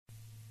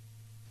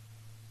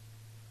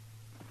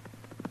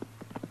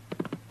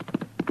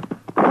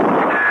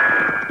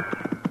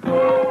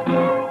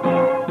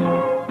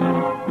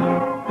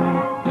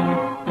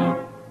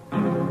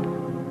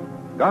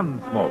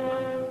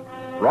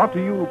Gunsmoke. Brought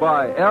to you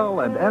by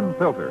L&M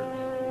Filters.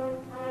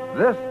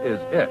 This is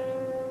it.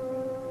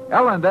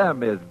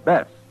 L&M is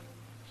best.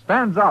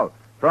 Stands out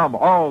from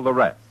all the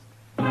rest.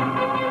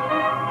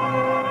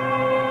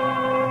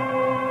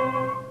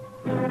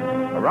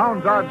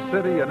 Around Dodge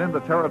City and in the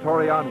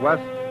territory on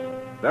West,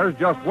 there's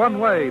just one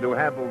way to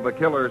handle the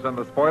killers and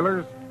the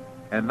spoilers,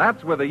 and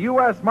that's with a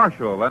U.S.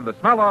 Marshal and the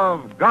smell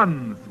of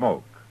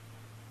Gunsmoke.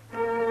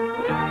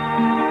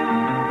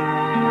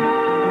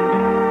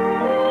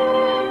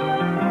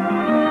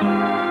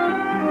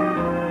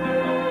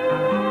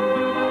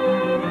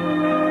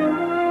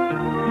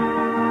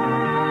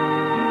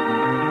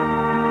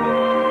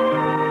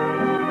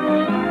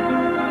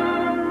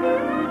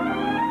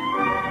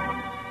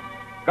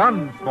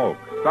 Gunsmoke,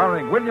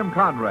 starring William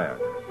Conrad.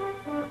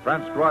 The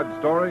French drug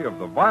story of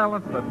the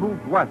violence that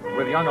moved west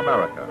with young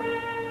America.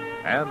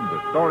 And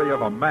the story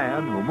of a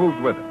man who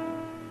moved with it.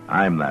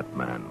 I'm that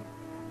man.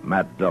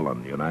 Matt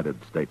Dillon,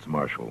 United States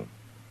Marshal.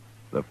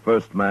 The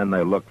first man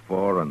they look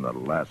for and the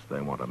last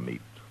they want to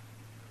meet.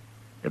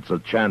 It's a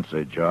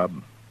chancy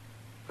job,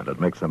 and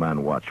it makes a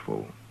man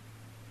watchful.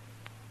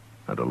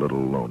 And a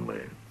little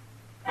lonely.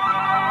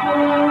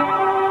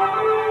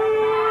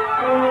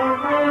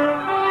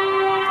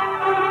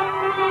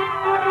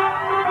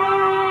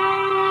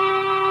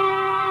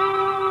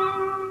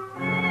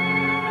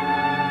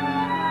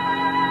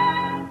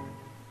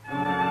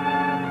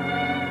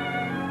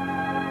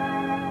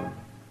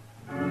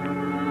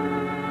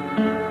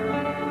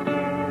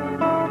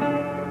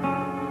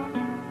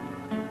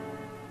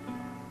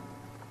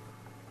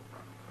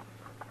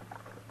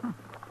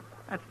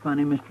 That's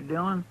funny, Mr.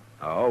 Dillon.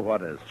 Oh,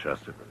 what is,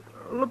 Chester?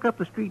 Look up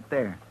the street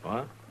there.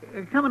 What?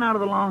 Coming out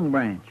of the Long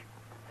Branch.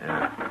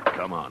 Yeah,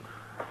 come on.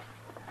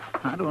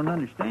 I don't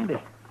understand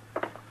it.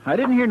 I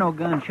didn't hear no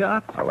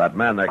gunshots. Well, that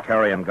man they're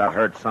carrying got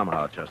hurt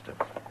somehow, Chester.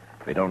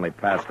 If he'd only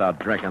passed out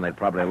drinking, they'd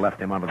probably left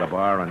him under the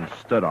bar and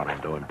stood on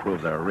him to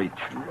improve their reach.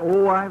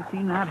 Oh, I've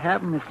seen that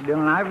happen, Mr.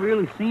 Dillon. I've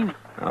really seen it.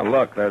 Now,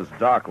 look, there's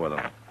Doc with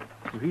him.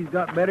 Well, he's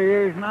got better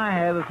ears than I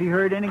have if he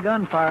heard any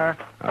gunfire.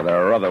 Now, there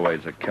are other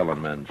ways of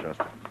killing men,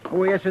 Chester.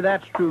 Oh, yes, sir,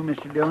 that's true,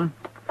 Mr. Dillon.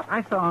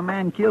 I saw a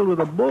man killed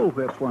with a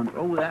bullwhip once.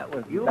 Oh, that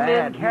was You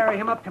bad. men carry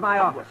him up to my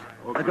office.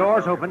 The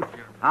door's open.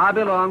 I'll be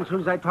along as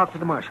soon as I talk to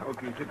the marshal.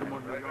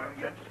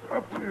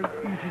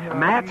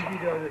 Matt,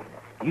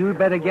 you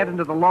better get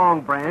into the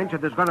Long Branch or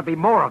there's going to be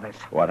more of this.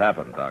 What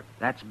happened, Doc?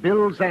 That's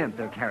Bill Zant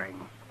they're carrying.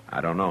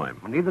 I don't know him.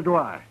 Well, neither do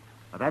I.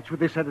 But that's what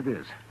they said it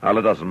is. Well,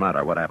 it doesn't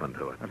matter. What happened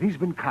to it? Well, he's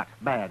been cut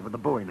bad with a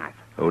bowie knife.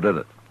 Who did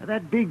it?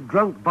 That big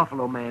drunk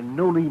buffalo man,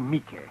 Noli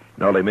Meeker.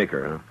 Noli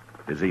Meeker, huh?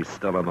 Is he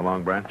still in the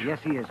Long Branch? Yes,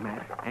 he is,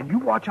 Matt. And you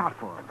watch out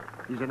for him.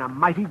 He's in a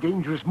mighty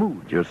dangerous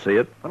mood. Did you see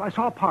it? Well, I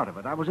saw part of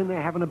it. I was in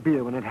there having a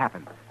beer when it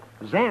happened.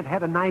 Zant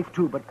had a knife,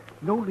 too, but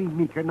Noli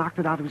Meeker knocked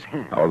it out of his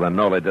hand. Oh, then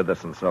Noli did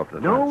this in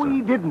self-defense. No, huh?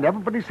 he didn't.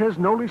 Everybody says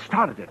Noli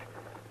started it.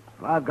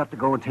 Well, I've got to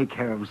go and take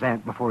care of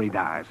Zant before he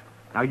dies.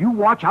 Now, you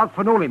watch out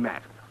for Noli,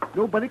 Matt.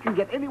 Nobody can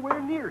get anywhere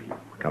near him.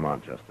 Come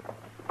on, Chester.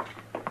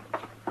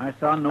 I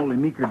saw Noli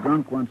Meeker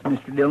drunk once,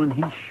 Mr. Dillon.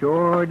 He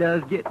sure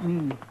does get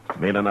mean.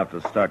 Mean enough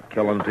to start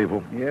killing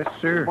people? Yes,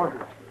 sir.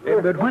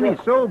 But when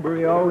he's sober,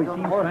 he always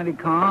seems plenty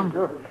calm.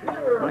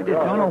 I just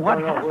don't know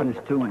what happens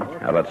to him.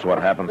 Now, that's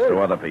what happens to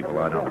other people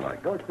I don't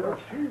like.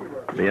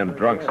 Being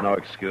drunk's no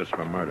excuse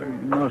for murder.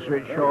 No, sir,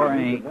 it sure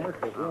ain't.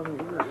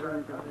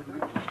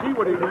 See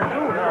what he's going to do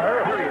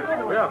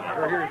now. Yeah,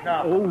 sure, here's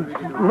now. Oh,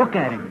 look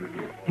at him.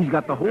 He's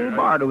got the whole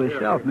bar to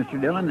himself, Mr.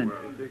 Dillon, and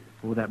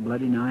oh, that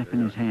bloody knife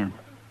in his hand.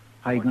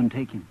 How you going to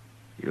take him?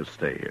 You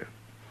stay here.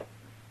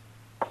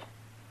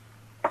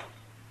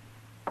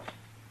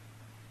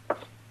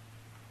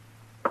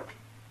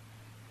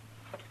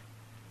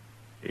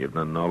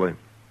 Evening, Noli.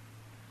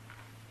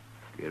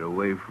 Get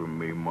away from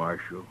me,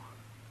 Marshal.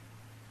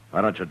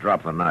 Why don't you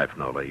drop the knife,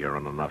 Noli? You're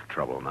in enough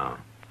trouble now.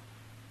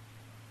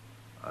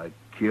 I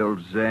killed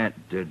Zant,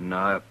 didn't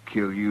I? I'll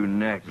kill you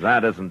next.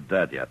 Zant isn't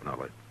dead yet,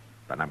 Noli.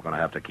 Then I'm going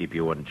to have to keep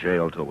you in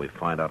jail till we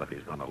find out if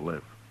he's going to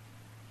live.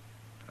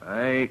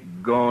 I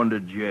ain't going to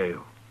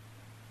jail.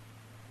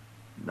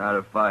 Not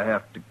if I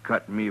have to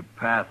cut me a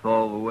path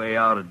all the way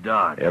out of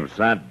Dodge. If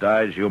Zant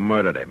dies, you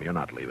murdered him. You're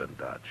not leaving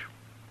Dodge.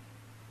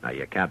 Now,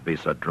 you can't be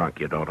so drunk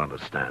you don't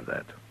understand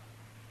that.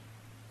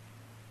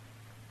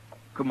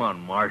 Come on,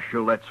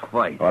 Marshal, let's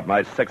fight. What,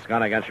 my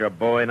 6-gun against your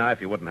bowie knife?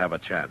 You wouldn't have a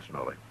chance,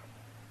 Noli.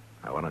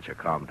 Now, why don't you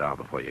calm down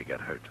before you get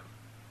hurt?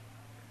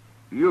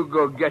 You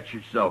go get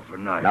yourself a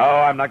knife. No,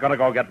 I'm not going to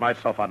go get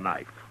myself a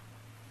knife.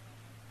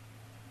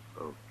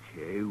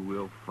 Okay,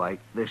 we'll fight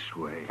this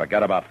way.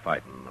 Forget about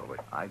fighting, Noli.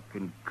 I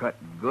can cut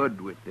good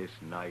with this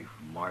knife,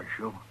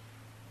 Marshal.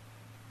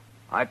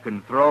 I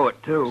can throw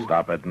it, too.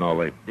 Stop it,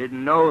 Noli.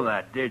 Didn't know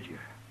that, did you?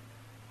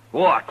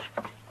 Watch.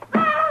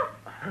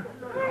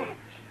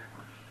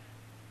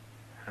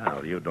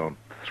 Hell, you don't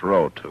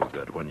throw too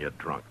good when you're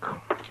drunk.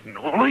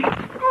 Noli?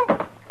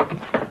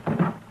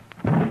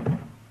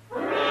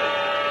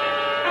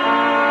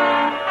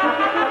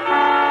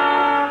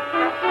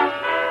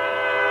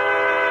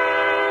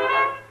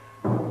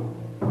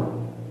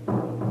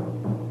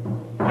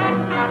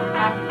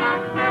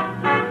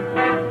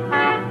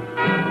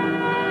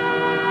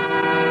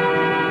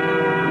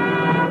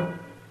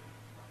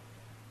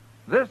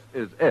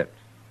 is it.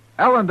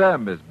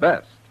 L&M is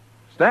best.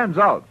 Stands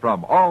out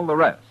from all the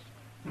rest.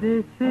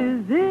 This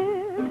is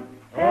it.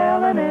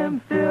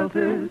 L&M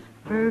filters.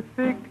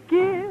 Perfect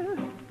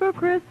gift for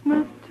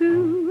Christmas,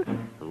 too.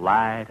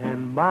 Light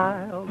and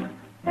mild.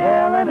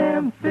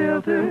 L&M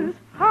filters.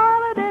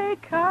 Holiday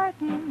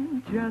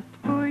carton just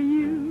for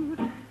you.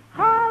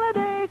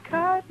 Holiday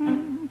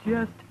carton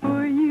just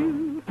for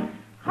you.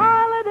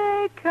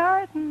 Holiday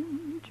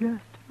carton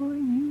just for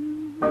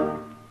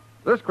you.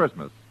 This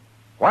Christmas,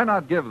 why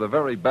not give the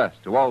very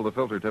best to all the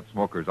filter tip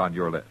smokers on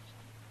your list?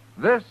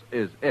 This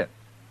is it.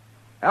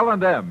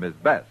 L&M is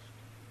best.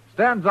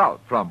 Stands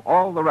out from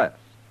all the rest.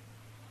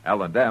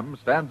 L&M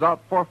stands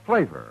out for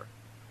flavor.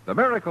 The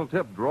miracle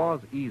tip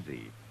draws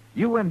easy.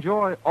 You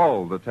enjoy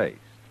all the taste.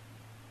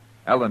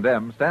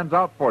 L&M stands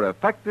out for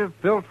effective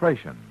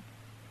filtration.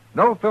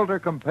 No filter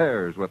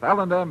compares with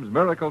L&M's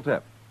miracle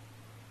tip.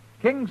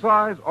 King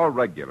size or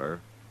regular,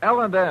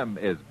 L&M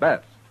is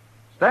best.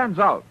 Stands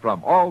out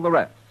from all the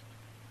rest.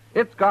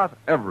 It's got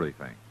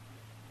everything.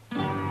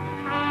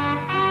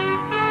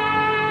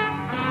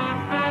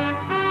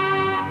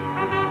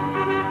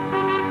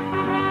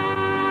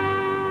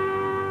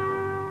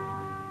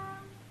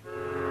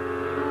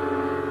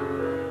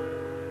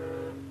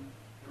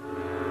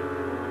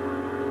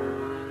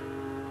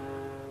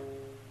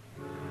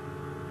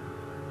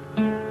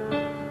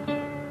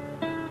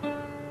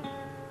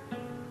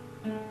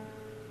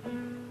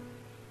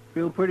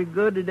 Feel pretty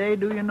good today,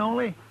 do you,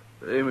 Nolly?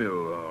 Leave me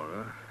alone,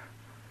 huh?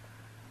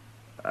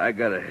 I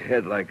got a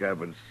head like I've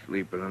been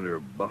sleeping under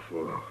a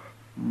buffalo.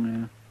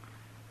 Yeah.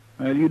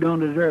 Well, you don't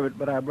deserve it,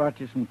 but I brought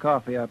you some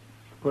coffee. I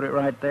put it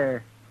right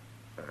there.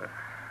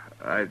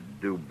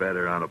 I'd do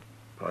better on a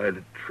pint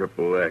of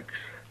Triple X.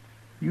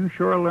 You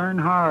sure learn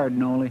hard,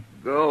 Nolly.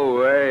 Go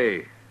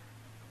away.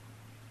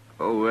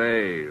 Go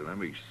away. Let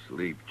me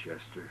sleep,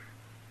 Chester.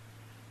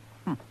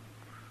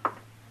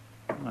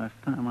 Last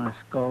time I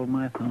scalded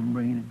my thumb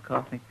brain in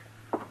coffee.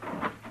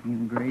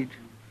 Ain't great.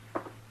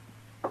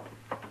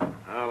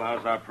 Well,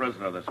 how's our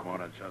prisoner this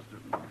morning,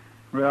 Chester?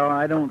 Well,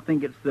 I don't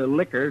think it's the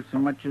liquor so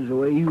much as the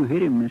way you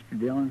hit him, Mr.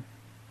 Dillon.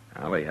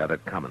 Well, he had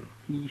it coming.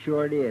 He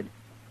sure did.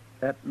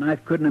 That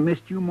knife couldn't have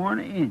missed you more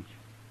than an inch.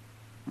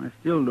 I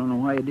still don't know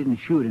why you didn't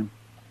shoot him.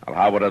 Well,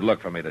 how would it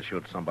look for me to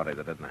shoot somebody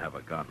that didn't have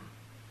a gun?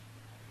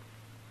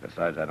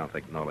 Besides, I don't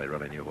think Nolly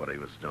really knew what he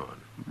was doing.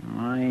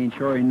 Well, I ain't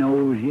sure he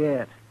knows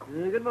yet.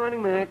 Good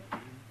morning, Mac.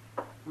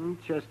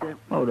 Chester.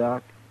 Oh,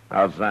 Doc.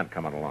 How's Zant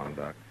coming along,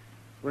 Doc?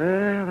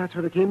 Well, that's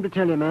what I came to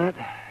tell you, Matt.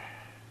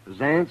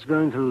 Zant's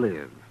going to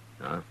live.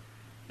 Huh?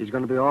 He's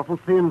going to be awful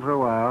thin for a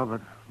while,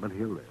 but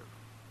he'll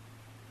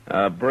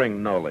live.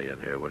 Bring Nolly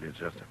in here, will you,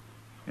 Chester?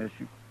 Yes,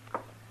 sir.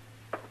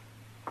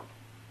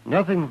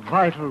 Nothing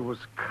vital was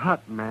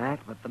cut, Matt,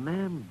 but the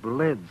man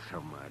bled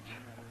so much.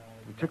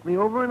 It took me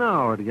over an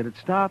hour to get it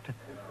stopped.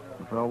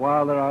 And for a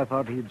while there, I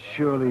thought he'd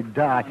surely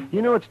die.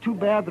 You know, it's too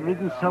bad there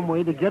isn't some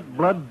way to get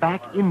blood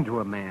back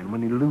into a man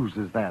when he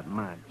loses that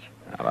much.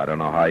 Well, I don't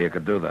know how you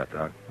could do that,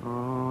 Doc.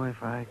 Oh,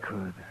 if I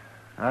could.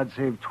 I'd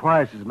save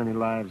twice as many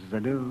lives as I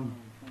do.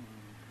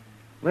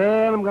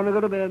 Well, I'm going to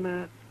go to bed,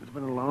 Matt. It's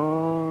been a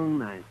long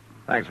night.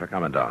 Thanks for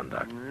coming down,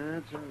 Doc.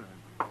 That's all right.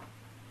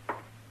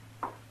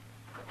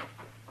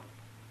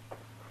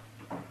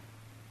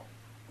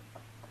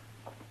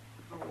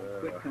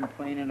 Quit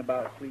complaining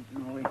about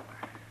sleeping, Nolly.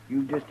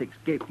 You just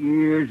escaped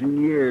years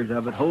and years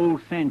of it, whole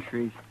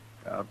centuries.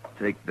 I'll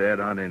take that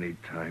on any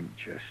time,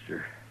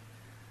 Chester.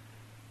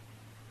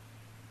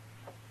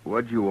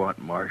 What'd you want,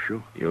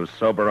 Marshal? You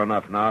sober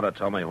enough now to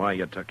tell me why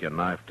you took your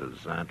knife to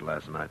Zant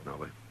last night,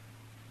 Nolly?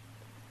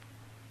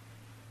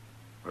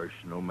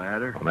 Personal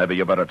matter? Well, maybe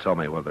you better tell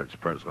me whether it's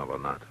personal or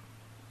not.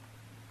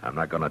 I'm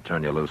not going to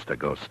turn you loose to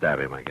go stab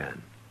him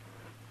again.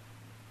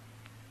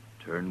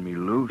 Turn me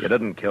loose? You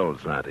didn't kill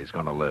Zant. He's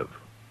going to live.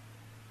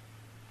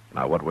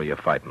 Now, what were you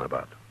fighting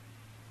about?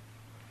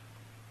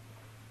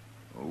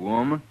 A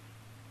woman?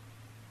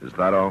 Is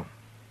that all?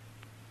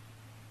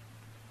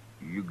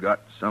 You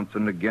got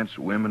something against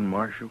women,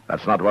 Marshal?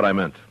 That's not what I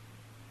meant.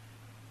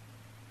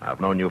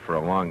 I've known you for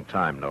a long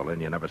time, Nolan.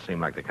 You never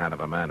seemed like the kind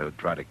of a man who'd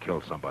try to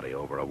kill somebody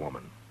over a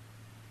woman.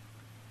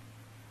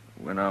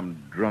 When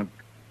I'm drunk,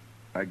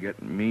 I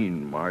get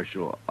mean,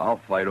 Marshal.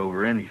 I'll fight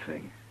over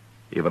anything.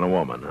 Even a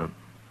woman, huh?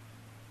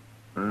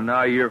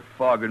 Now you're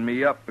fogging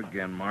me up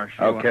again,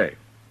 Marshal. Okay.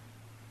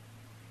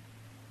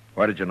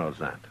 Where did you know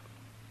Zant?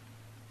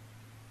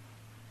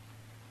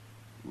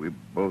 We've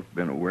both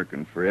been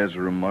working for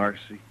Ezra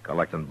Marcy.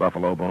 Collecting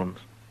buffalo bones?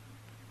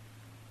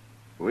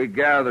 We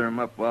gather 'em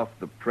up off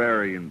the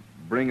prairie and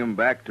bring 'em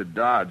back to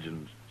Dodge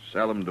and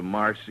sell 'em to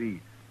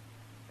Marcy.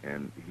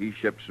 And he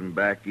ships 'em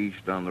back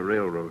east on the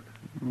railroad.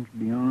 It's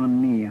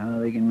beyond me how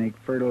they can make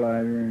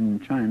fertilizer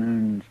in China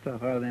and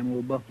stuff out of them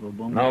little buffalo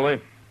bones.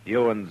 Nolly,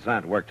 you and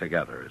Zant work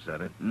together, is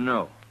that it?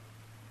 No.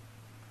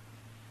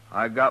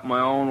 I got my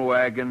own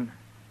wagon.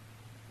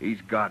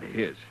 He's got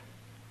his.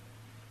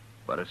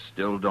 But I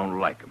still don't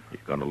like him. You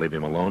going to leave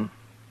him alone?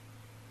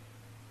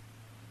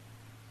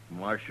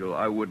 Marshal,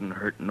 I wouldn't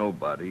hurt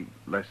nobody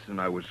less than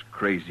I was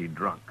crazy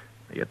drunk.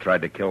 You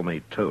tried to kill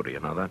me, too. Do you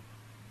know that?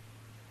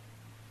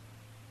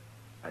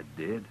 I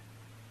did?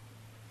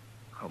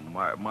 Oh,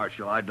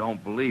 Marshal, I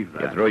don't believe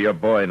that. You threw your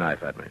bowie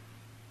knife at me.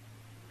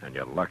 And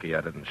you're lucky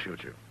I didn't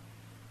shoot you.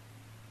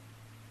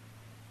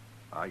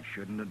 I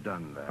shouldn't have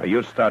done that. Well,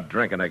 you start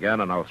drinking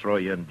again, and I'll throw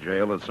you in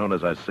jail as soon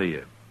as I see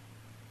you.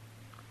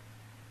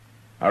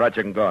 All right,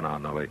 you can go now,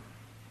 Nolly.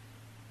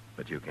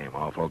 But you came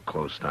awful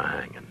close to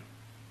hanging.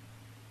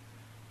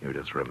 You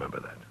just remember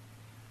that.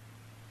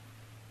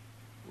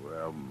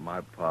 Well,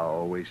 my pa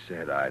always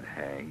said I'd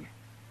hang.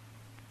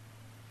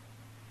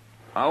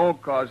 I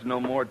won't cause no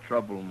more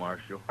trouble,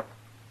 Marshal.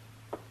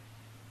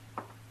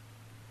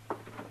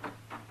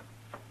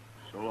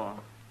 So long.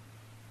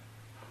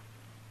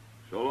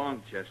 So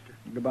long, Chester.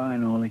 Goodbye,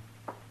 Nolly.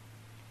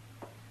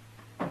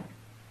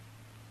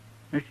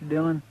 Mr.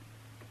 Dillon,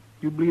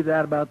 you believe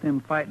that about them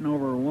fighting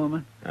over a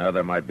woman? Now,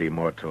 there might be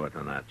more to it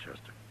than that,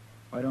 Chester.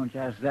 Why don't you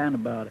ask Zan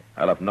about it?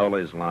 Well, if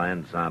Nolly's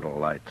lying, Zant will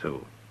lie,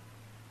 too.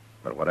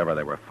 But whatever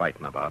they were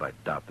fighting about, I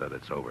doubt that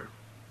it's over.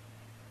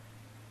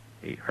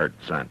 He hurt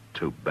Zant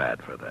too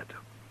bad for that.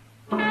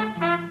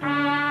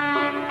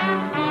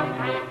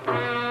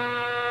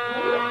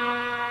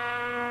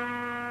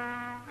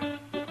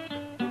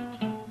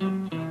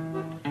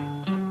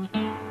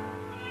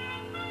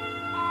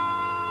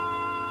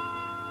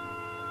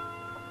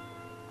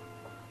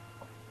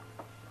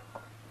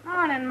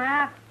 Morning,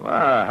 Matt.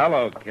 Well,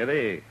 hello,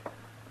 Kitty.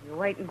 You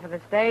waiting for the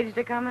stage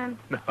to come in?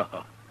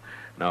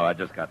 No, I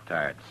just got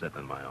tired sitting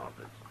in my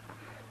office.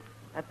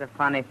 That's a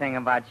funny thing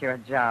about your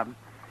job.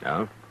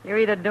 No? You're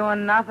either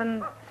doing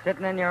nothing,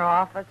 sitting in your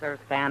office, or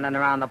standing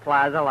around the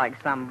plaza like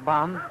some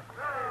bum.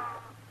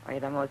 Or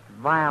you're the most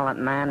violent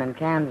man in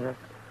Kansas.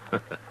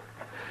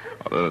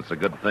 Well, it's a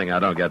good thing I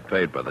don't get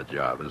paid for the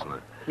job, isn't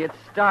it? You'd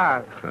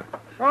starve.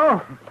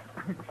 Oh,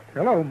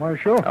 hello,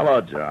 Marshal.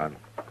 Hello, John.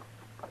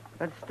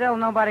 But still,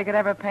 nobody could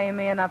ever pay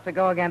me enough to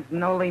go against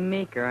Noli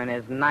Meeker and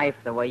his knife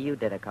the way you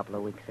did a couple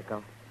of weeks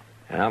ago.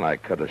 Well, I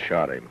could have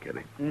shot him,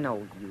 Kitty.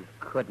 No, you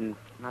couldn't.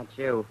 Not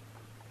you.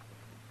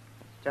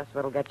 It's just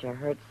what'll get you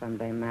hurt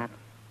someday, Matt.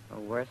 Or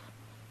worse.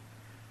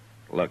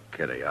 Look,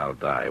 Kitty, I'll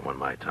die when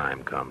my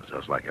time comes,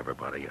 just like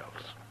everybody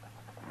else.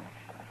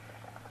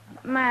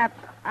 Matt,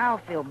 I'll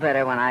feel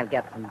better when I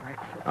get some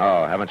breakfast.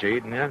 Oh, haven't you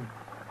eaten yet?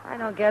 I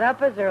don't get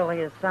up as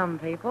early as some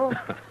people.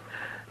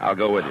 I'll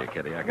go with you,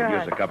 Kitty. I could Good.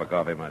 use a cup of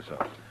coffee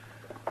myself.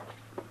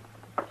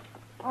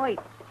 Oh, wait.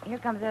 Here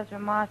comes Ezra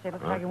Marcy.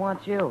 Looks Huh? like he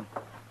wants you.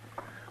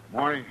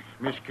 Morning,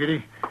 Miss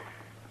Kitty.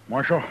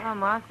 Marshal. Oh,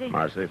 Marcy.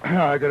 Marcy.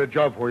 I got a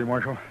job for you,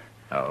 Marshal.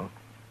 Oh?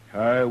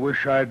 I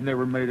wish I'd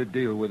never made a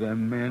deal with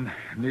them men.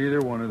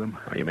 Neither one of them.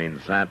 Oh, you mean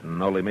Sant and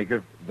Noli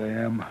Meeker?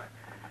 Them.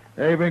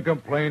 They've been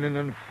complaining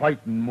and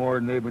fighting more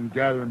than they've been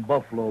gathering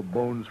buffalo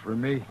bones for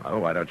me. Oh,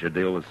 why don't you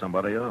deal with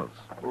somebody else?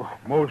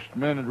 Most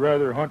men would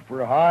rather hunt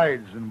for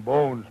hides than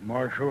bones,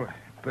 Marshal. It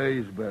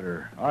pays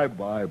better. I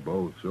buy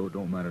both, so it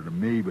don't matter to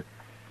me. But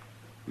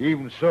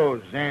even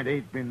so, Zant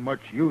ain't been much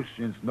use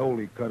since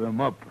Noli cut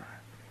him up.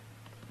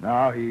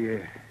 Now he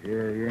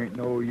ain't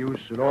no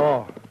use at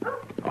all.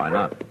 Why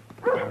not?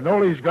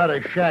 Noli's got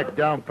a shack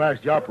down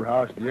past the Opera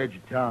House at the edge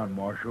of town,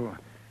 Marshal.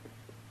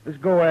 Let's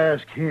go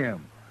ask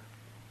him.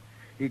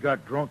 He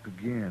got drunk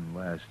again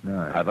last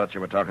night. I thought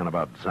you were talking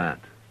about Sant.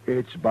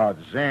 It's about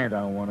Zant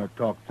I want to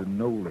talk to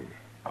Noli.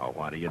 Oh,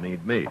 why do you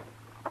need me?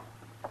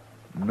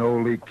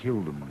 Noli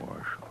killed him,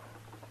 Marshal.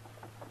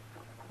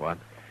 What?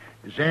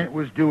 Zant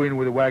was due in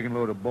with a wagon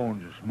load of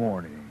bones this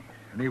morning,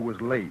 and he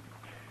was late.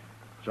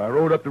 So I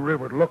rode up the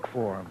river to look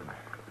for him.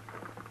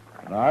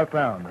 And I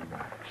found him,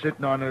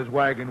 sitting on his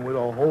wagon with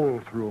a hole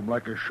through him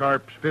like a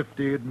Sharp's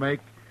 50 would make.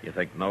 You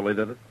think Noli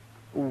did it?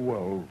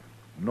 Well,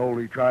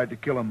 Noli tried to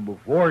kill him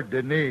before,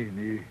 didn't he? And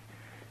he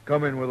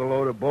come in with a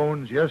load of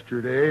bones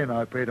yesterday, and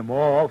I paid him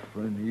off,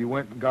 and he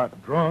went and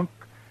got drunk.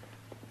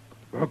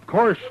 Of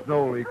course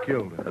Noli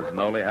killed him. Does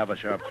Noli have a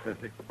Sharp's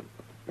 50?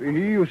 He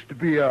used to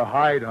be a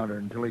hide hunter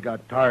until he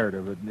got tired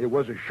of it. And it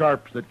was a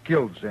Sharps that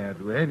killed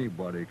Santa.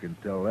 Anybody can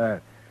tell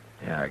that.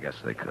 Yeah, I guess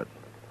they could.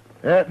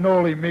 That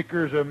Noli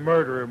Meeker's a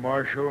murderer,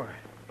 Marshal.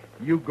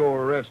 You go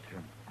arrest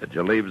him. Did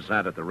you leave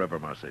Sant at the river,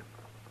 Marcy?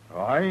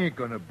 I ain't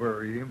gonna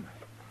bury him.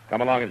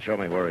 Come along and show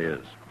me where he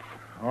is.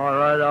 All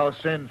right, I'll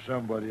send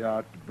somebody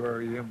out to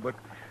bury him, but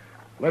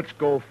let's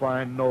go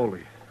find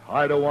Noli.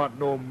 I don't want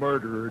no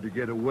murderer to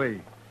get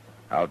away.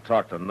 I'll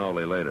talk to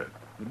Noli later.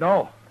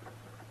 No,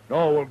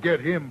 we'll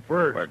get him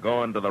first. We're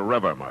going to the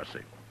river,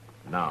 Marcy.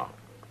 Now.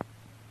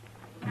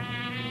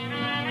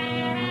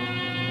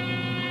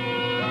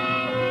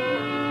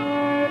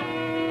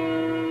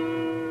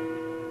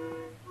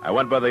 I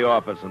went by the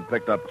office and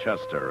picked up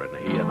Chester,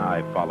 and he and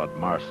I followed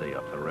Marcy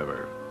up the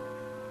river.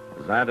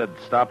 Zant had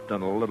stopped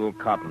in a little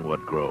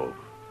cottonwood grove,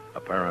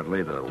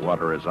 apparently to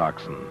water his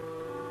oxen,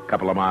 a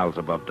couple of miles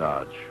above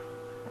Dodge.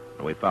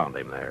 And we found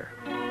him there,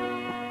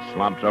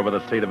 slumped over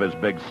the seat of his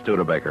big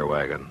Studebaker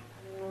wagon,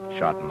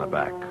 shot in the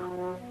back.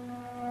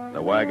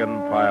 The wagon,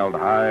 piled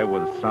high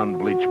with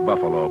sun-bleached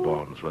buffalo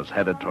bones, was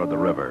headed toward the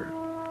river.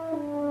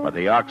 But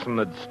the oxen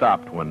had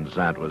stopped when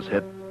Zant was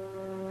hit,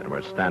 and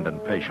were standing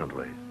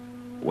patiently,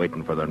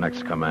 waiting for their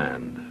next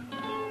command.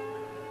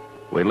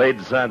 We laid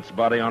Zant's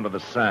body onto the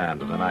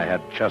sand, and then I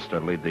had Chester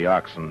lead the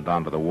oxen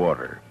down to the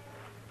water.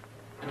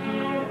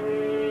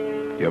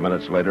 A few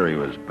minutes later, he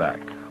was back.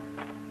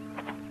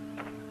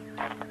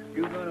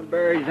 You gonna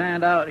bury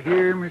Zant out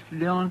here, Mr.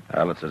 Dillon?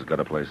 Well, it's as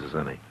good a place as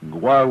any.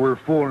 While we're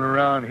fooling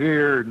around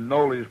here,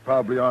 Nolly's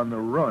probably on the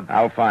run.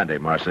 I'll find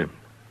him, Marcy.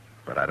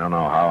 But I don't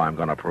know how I'm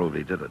going to prove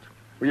he did it.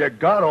 Well, you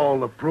got all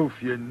the proof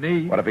you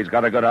need. What if he's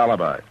got a good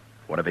alibi?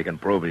 What if he can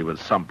prove he was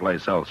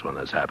someplace else when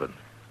this happened?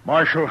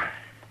 Marshal,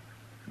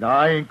 now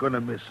I ain't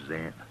gonna miss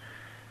Zant.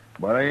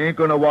 But I ain't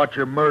gonna watch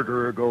a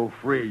murderer go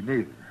free,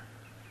 neither.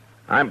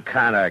 I'm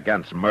kind of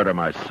against murder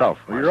myself.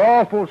 Well, you're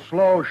awful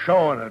slow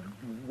showing it.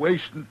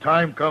 Wasting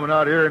time coming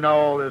out here and now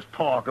all this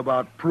talk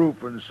about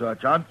proof and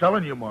such. I'm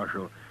telling you,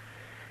 Marshal,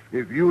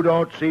 if you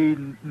don't see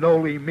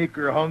Nolly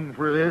Meeker hung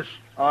for this,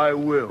 I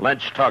will.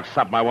 Lynch talks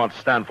something I won't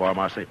stand for,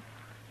 Marcy.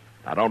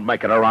 Now, don't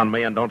make it around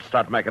me and don't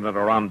start making it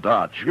around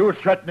Dodge. You're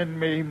threatening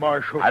me,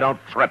 Marshal. I don't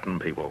threaten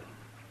people.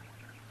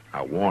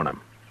 I warn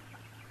them.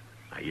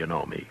 Now, you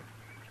know me.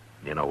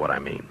 You know what I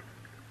mean.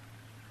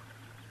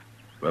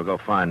 We'll go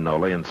find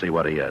Nolly and see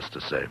what he has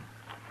to say.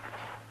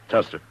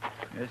 Chester.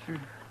 Yes, sir.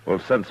 We'll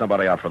send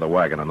somebody out for the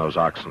wagon and those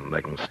oxen.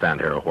 They can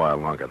stand here a while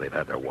longer. They've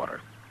had their water.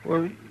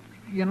 Well,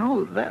 you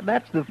know,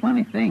 that's the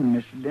funny thing,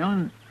 Mr.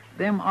 Dillon.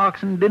 Them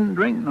oxen didn't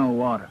drink no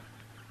water.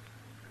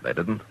 They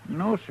didn't?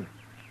 No, sir.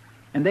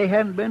 And they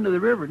hadn't been to the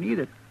river,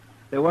 neither.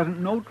 There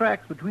wasn't no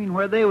tracks between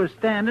where they was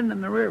standing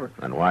and the river.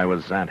 Then why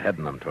was Zant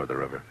heading them toward the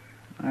river?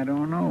 I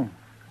don't know.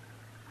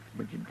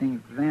 But you'd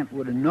think Zant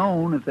would have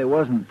known if they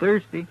wasn't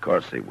thirsty. Of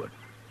course he would.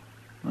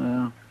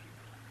 Well,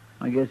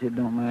 I guess it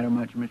don't matter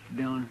much, Mr.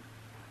 Dillon.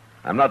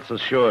 I'm not so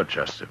sure,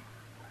 Chester.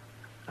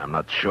 I'm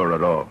not sure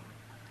at all.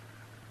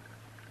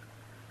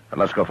 But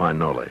let's go find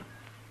Nolly.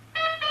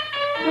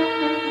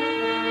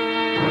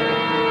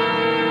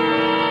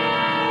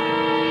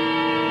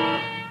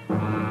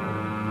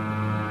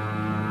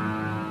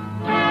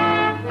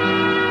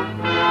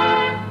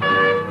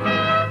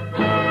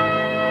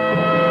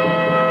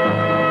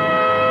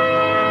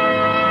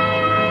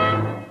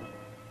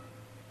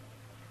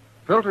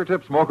 Filter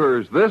tip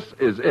smokers, this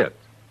is it.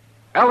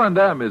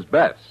 L&M is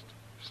best.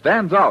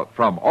 Stands out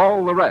from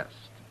all the rest.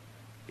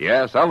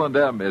 Yes,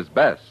 L&M is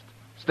best.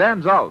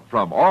 Stands out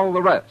from all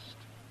the rest.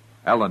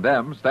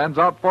 L&M stands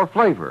out for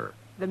flavor.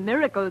 The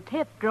miracle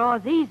tip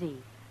draws easy.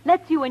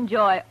 Lets you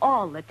enjoy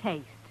all the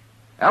taste.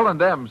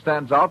 L&M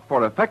stands out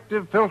for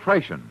effective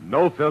filtration.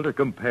 No filter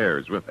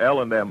compares with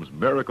L&M's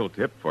miracle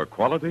tip for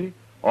quality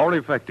or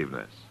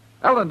effectiveness.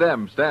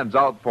 L&M stands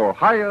out for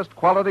highest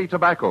quality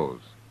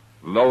tobaccos.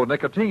 Low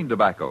nicotine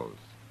tobaccos.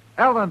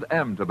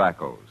 L&M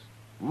tobaccos.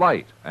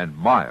 Light and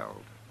mild.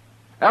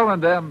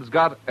 L&M's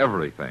got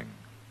everything.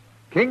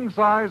 King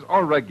size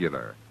or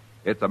regular.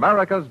 It's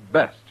America's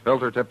best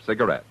filter tip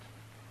cigarette.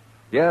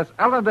 Yes,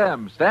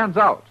 L&M stands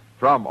out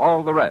from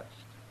all the rest.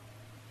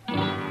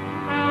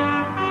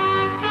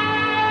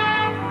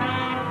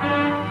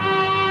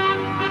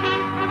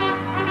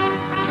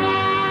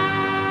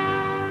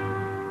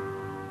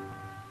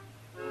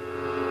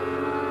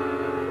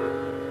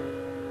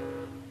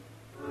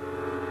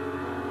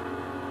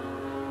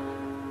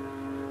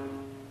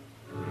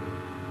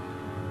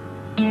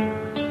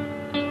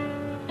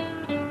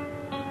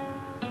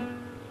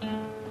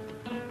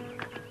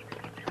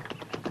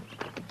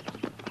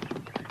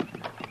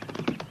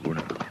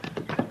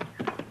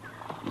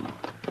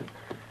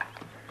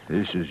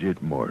 This is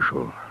it,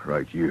 Marshal,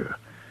 right here.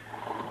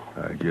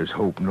 I just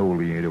hope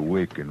Nolly ain't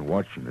awake and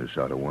watching us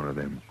out of one of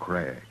them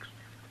cracks.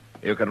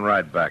 You can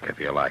ride back if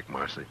you like,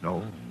 Marcy.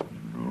 No,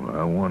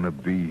 I want to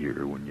be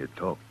here when you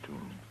talk to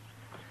him.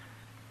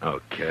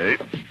 Okay.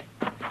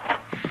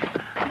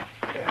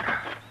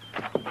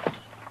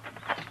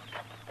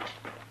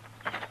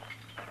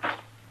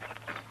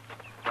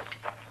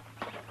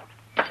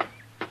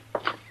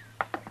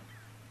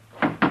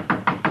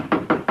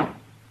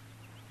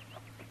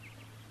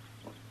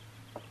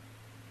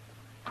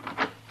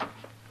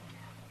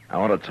 I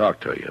want to talk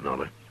to you,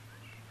 Nolly.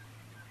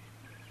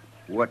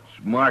 What's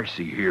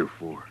Marcy here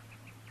for?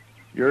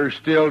 You're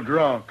still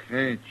drunk,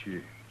 ain't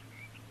you?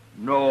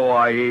 No,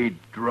 I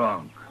ain't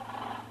drunk.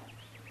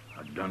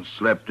 I done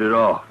slept it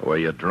off. Were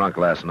you drunk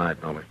last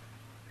night, Nolly?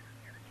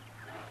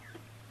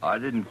 I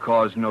didn't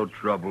cause no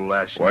trouble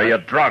last night. Were you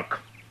drunk?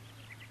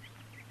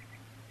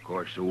 Of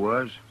course I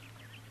was.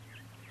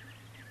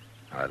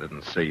 I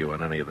didn't see you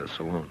in any of the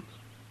saloons.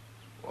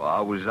 Well,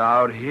 I was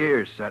out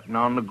here, sitting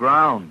on the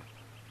ground.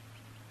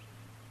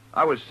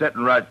 I was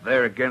sitting right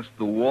there against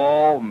the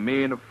wall,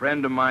 me and a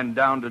friend of mine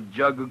downed a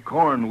jug of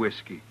corn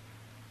whiskey.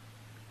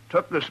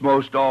 Took us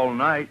most all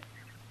night.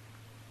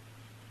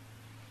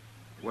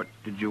 What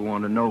did you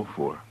want to know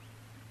for?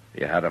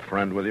 You had a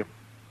friend with you?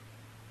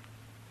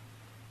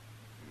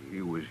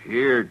 He was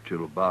here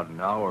till about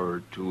an hour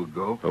or two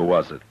ago. Who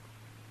was it?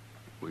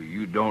 Well,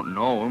 you don't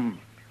know him.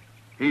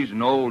 He's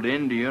an old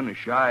Indian, a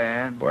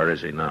Cheyenne. Where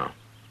is he now?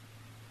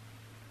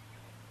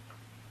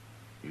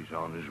 He's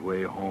on his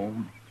way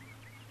home.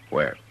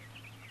 Where?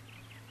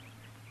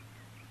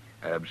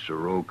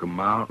 Absaroka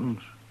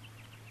Mountains?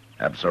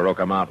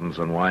 Absaroka Mountains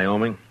in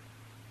Wyoming?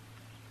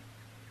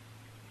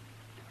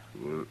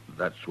 Well,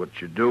 that's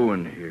what you're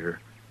doing here.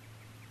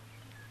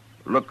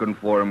 Looking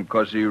for him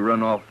 'cause he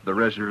run off the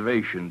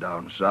reservation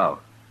down south.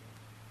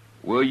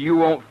 Well, you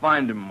won't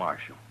find him,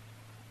 Marshal.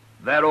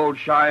 That old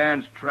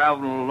Cheyenne's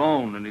traveling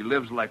alone, and he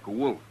lives like a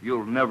wolf.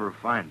 You'll never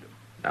find him.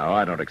 No,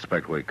 I don't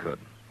expect we could.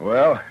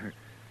 Well,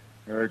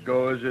 there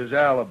goes his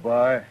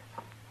alibi.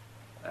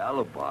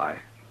 Alibi?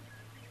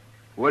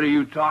 What are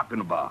you talking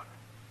about?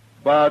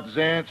 About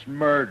Zant's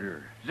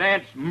murder.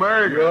 Zant's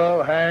murder?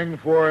 You'll hang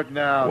for it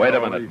now. Wait a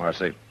Nolly. minute,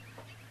 Marcy.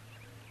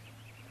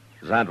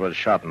 Zant was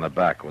shot in the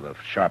back with a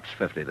Sharps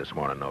 50 this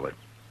morning, Nolly.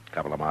 A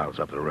couple of miles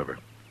up the river.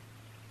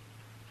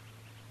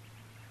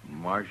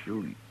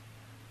 Marshal,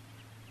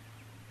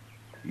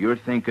 you're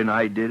thinking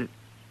I did it?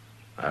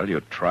 Well,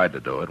 you tried to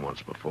do it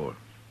once before.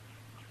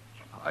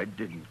 I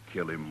didn't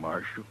kill him,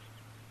 Marshal.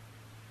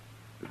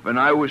 If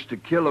I was to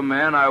kill a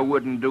man, I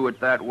wouldn't do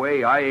it that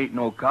way. I ain't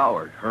no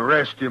coward.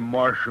 Arrest him,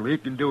 Marshal. He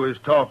can do his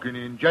talking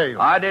in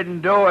jail. I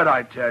didn't do it,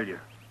 I tell you.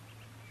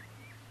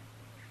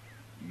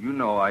 You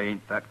know I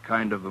ain't that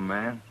kind of a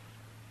man.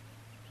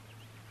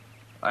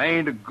 I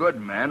ain't a good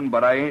man,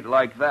 but I ain't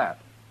like that.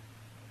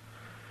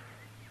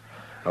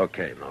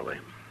 Okay, Nolly.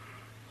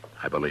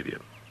 I believe you.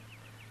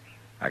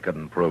 I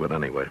couldn't prove it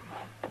anyway.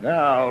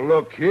 Now,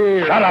 look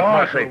here. Shut up,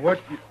 Marshal. Marcy. What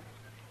you...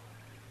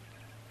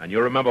 And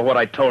you remember what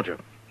I told you.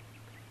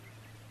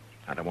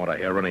 I don't want to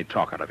hear any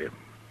talk out of you.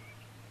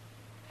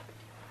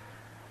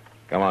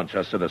 Come on,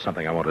 Chester. There's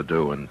something I want to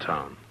do in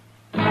town.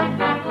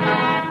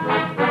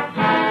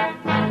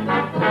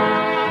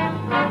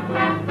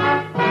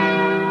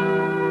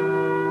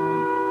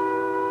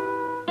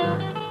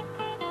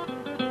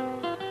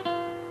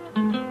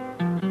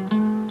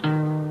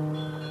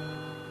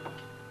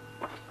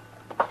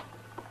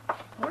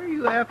 What are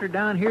you after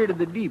down here to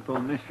the depot,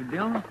 Mr.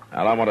 Dillon?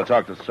 Well, I want to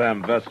talk to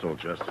Sam Vestal,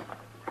 Chester.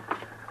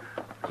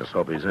 Just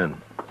hope he's in.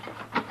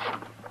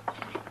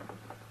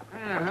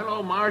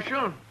 Hello,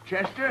 Marshal.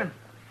 Chester.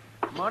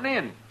 Come on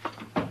in.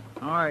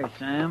 All right,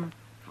 Sam.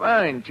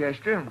 Fine,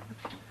 Chester.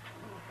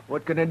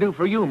 What can I do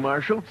for you,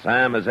 Marshal?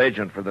 Sam is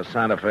agent for the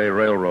Santa Fe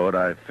Railroad.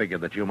 I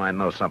figured that you might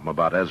know something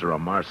about Ezra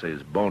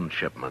Marcy's bone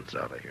shipments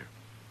out of here.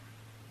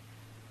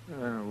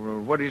 Well,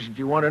 what is it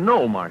you want to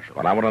know, Marshal?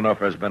 Well, I want to know if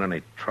there's been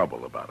any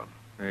trouble about him.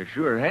 There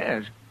sure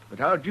has. But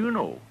how'd you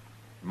know?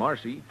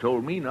 Marcy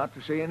told me not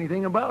to say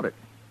anything about it.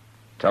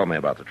 Tell me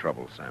about the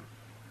trouble, Sam.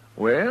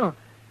 Well,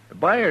 the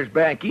buyers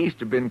back east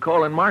have been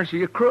calling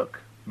Marcy a crook.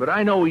 But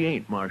I know he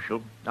ain't,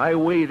 Marshal. I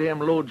weigh them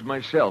loads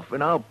myself,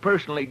 and I'll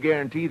personally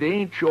guarantee they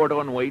ain't short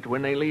on weight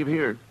when they leave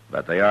here.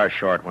 But they are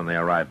short when they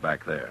arrive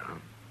back there,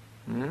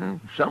 huh?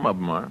 Some of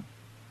them are.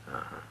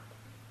 Uh-huh.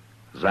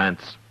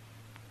 Zant's?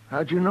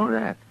 How'd you know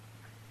that?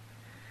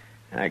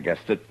 I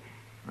guessed it.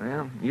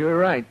 Well, you're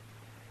right.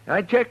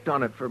 I checked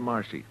on it for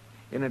Marcy,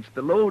 and it's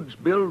the loads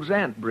Bill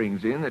Zant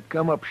brings in that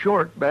come up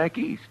short back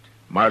east.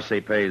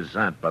 Marcy pays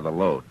Zant by the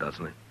load,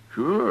 doesn't he?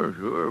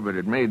 Sure, but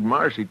it made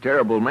Marcy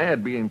terrible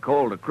mad being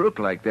called a crook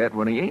like that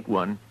when he ain't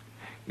one.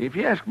 If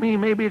you ask me,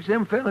 maybe it's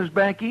them fellas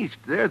back east.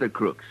 They're the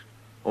crooks.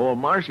 All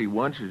Marcy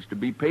wants is to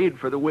be paid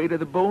for the weight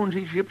of the bones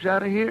he ships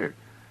out of here.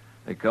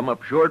 They come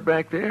up short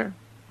back there.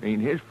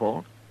 Ain't his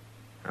fault.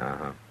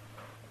 Uh-huh.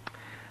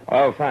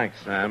 Well, thanks,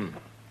 Sam.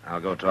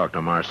 I'll go talk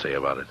to Marcy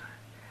about it.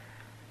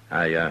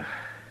 I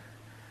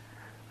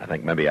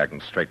think maybe I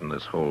can straighten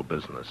this whole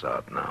business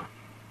out now.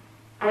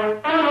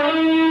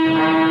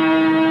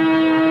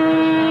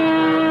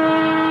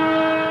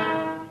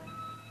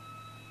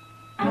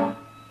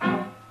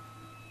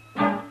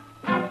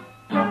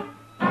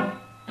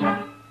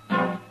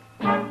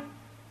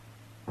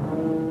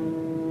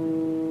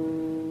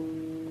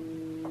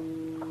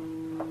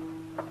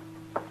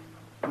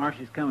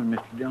 Marcy's coming,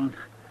 Mr. Dillon.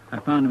 I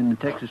found him in the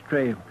Texas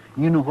Trail.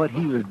 You know what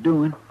he was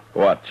doing?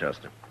 What,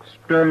 Chester?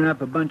 Stirring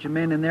up a bunch of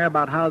men in there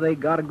about how they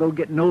got to go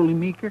get Nolly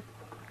Meeker.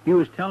 He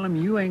was telling them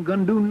you ain't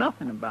going to do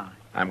nothing about it.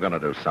 I'm going to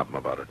do something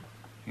about it.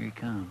 Here he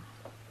comes.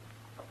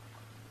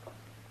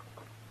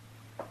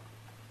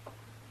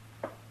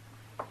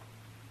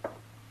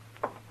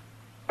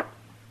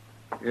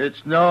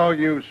 It's no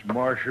use,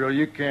 Marshal.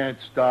 You can't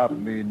stop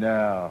me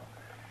now.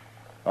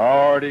 I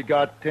already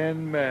got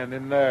 10 men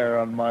in there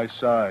on my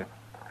side.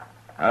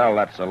 Well,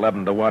 that's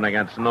 11-1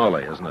 against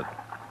Nolly, isn't it?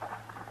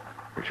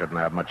 We shouldn't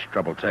have much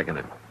trouble taking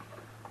him.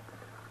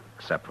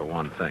 Except for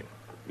one thing.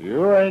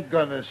 You ain't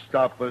gonna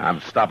stop us. I'm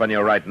stopping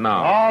you right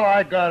now. All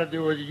I gotta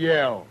do is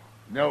yell.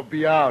 And they'll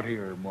be out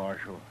here,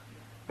 Marshal.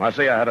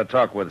 Marcy, I had a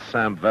talk with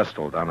Sam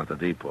Vestal down at the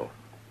depot.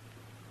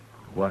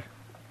 What?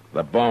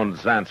 The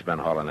bones Zant's been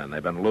hauling in.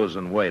 They've been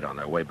losing weight on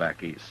their way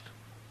back east.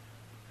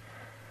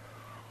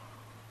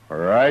 All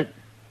right.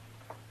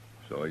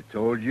 So I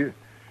told you.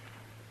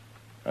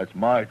 That's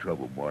my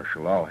trouble,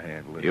 Marshal. I'll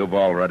handle it. You've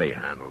already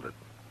handled it.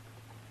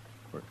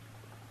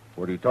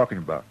 What are you talking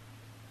about?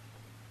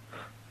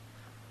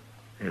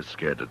 You're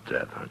scared to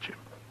death, aren't you?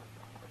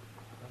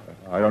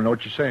 I don't know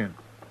what you're saying.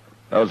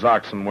 Those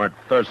oxen weren't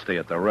thirsty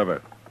at the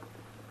river.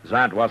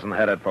 Zant wasn't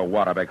headed for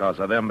water because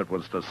of them. It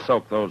was to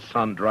soak those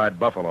sun-dried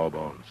buffalo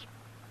bones.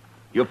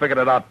 You figured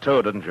it out,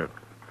 too, didn't you?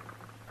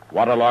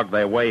 Waterlogged,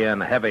 they weigh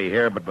in heavy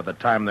here, but by the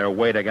time they're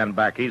weighed again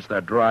back east,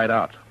 they're dried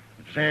out.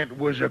 Zant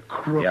was a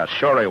crook. Yeah,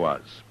 sure he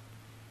was.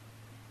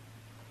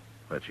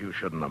 But you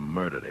shouldn't have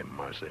murdered him,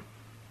 Marcy.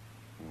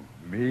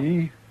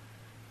 Me?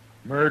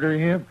 Murder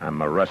him?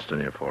 I'm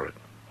arresting you for it.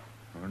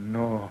 Oh,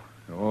 no.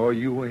 No,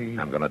 you ain't.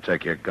 I'm going to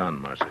take your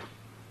gun, Marcy.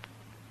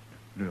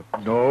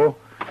 No.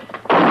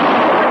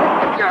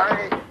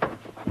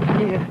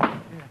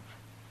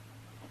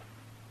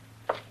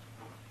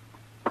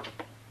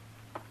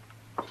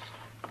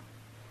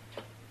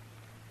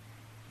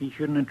 He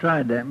shouldn't have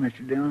tried that,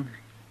 Mr. Dillon.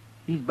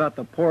 He's about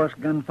the poorest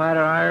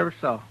gunfighter I ever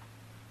saw.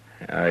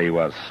 Yeah, he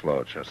was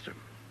slow, Chester.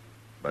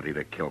 But he'd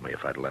have killed me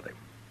if I'd let him.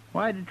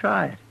 Why'd you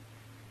try it?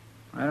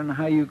 I don't know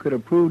how you could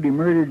have proved he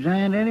murdered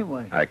Zant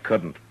anyway. I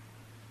couldn't.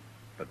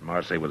 But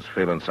Marcy was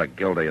feeling so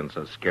guilty and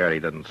so scared he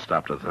didn't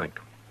stop to think.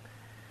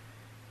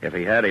 If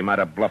he had, he might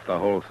have bluffed the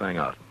whole thing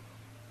out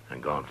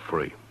and gone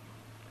free.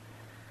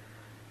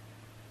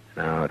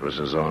 No, it was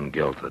his own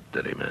guilt that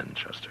did him in,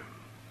 Chester.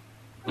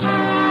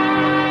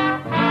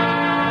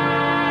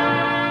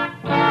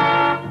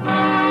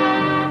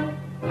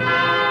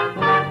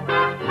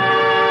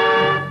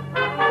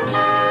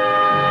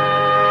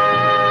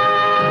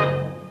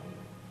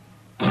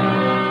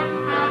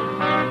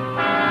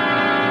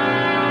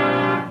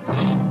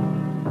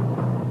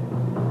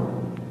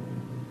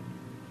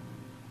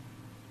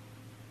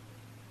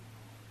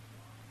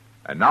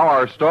 And now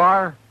our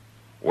star,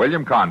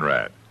 William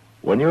Conrad.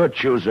 When you're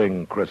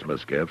choosing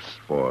Christmas gifts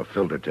for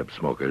filter-tip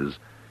smokers,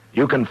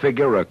 you can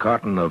figure a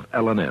carton of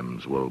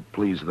L&M's will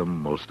please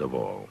them most of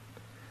all.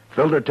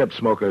 Filter-tip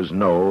smokers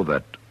know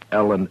that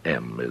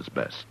L&M is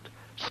best,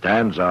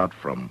 stands out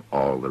from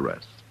all the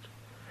rest.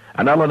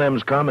 And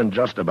L&M's come in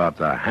just about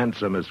the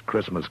handsomest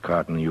Christmas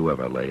carton you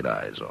ever laid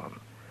eyes on.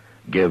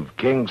 Give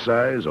king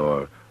size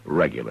or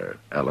regular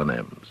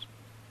L&M's,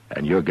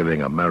 and you're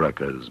giving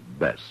America's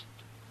best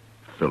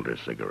filter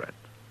cigarette.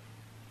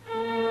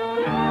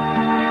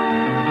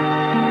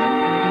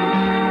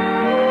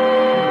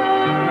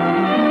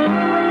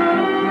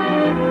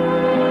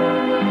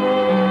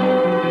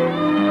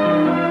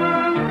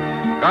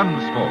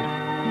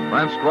 Gunsmoke,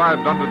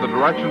 transcribed under the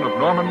direction of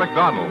Norman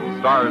MacDonald,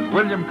 stars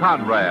William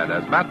Conrad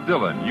as Matt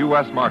Dillon,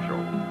 U.S. Marshal.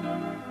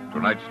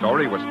 Tonight's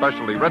story was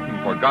specially written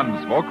for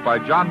Gunsmoke by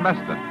John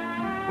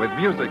Meston, with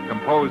music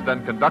composed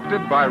and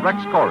conducted by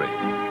Rex Corey.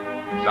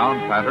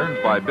 Sound patterns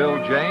by Bill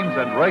James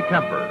and Ray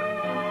Kemper.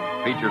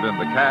 Featured in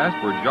the cast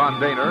were John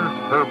Daner,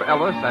 Herb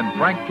Ellis, and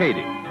Frank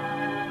Cady.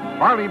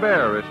 Marley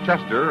Bear is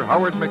Chester,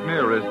 Howard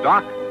McNear is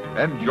Doc,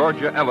 and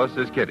Georgia Ellis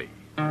is Kitty.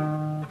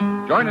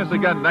 Join us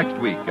again next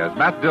week as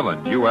Matt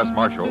Dillon, U.S.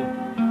 Marshal,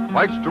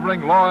 fights to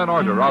bring law and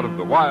order out of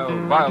the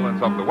wild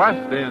violence of the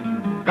West in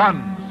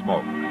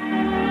Gunsmoke.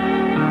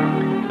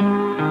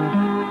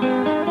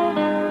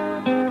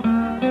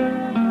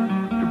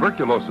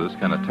 Tuberculosis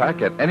can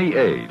attack at any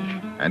age,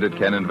 and it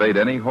can invade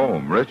any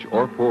home, rich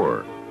or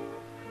poor.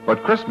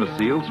 But Christmas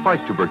seals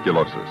fight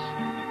tuberculosis.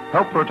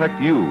 Help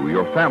protect you,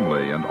 your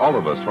family, and all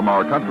of us from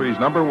our country's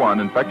 #1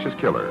 infectious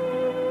killer.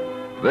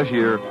 This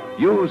year,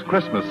 use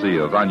Christmas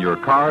seals on your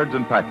cards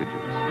and packages.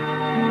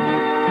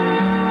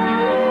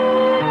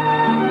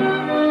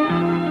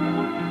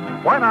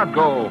 Why not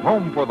go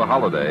home for the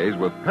holidays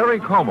with Perry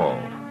Como?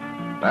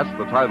 That's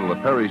the title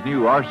of Perry's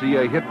new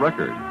RCA hit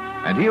record,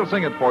 and he'll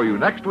sing it for you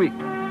next week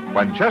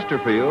when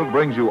Chesterfield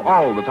brings you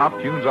all the top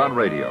tunes on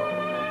radio.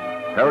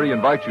 Perry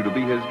invites you to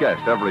be his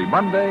guest every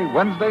Monday,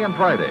 Wednesday, and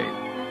Friday,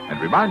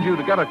 and reminds you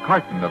to get a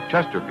carton of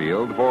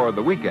Chesterfield for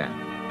the weekend.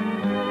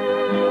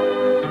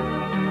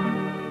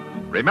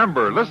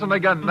 Remember, listen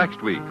again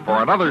next week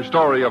for another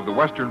story of the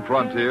Western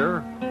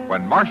frontier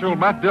when Marshal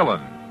Matt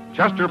Dillon,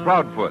 Chester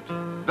Proudfoot,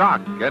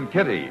 Doc, and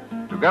Kitty,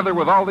 together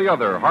with all the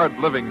other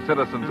hard-living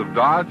citizens of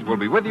Dodge, will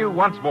be with you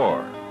once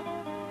more.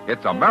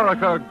 It's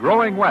America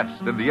growing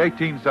west in the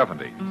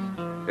 1870s.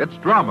 It's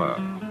drama.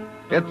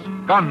 It's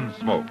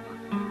Gunsmoke.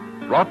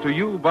 Brought to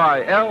you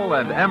by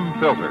L&M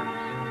Filters.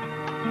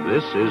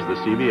 This is the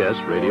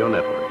CBS Radio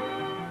Network.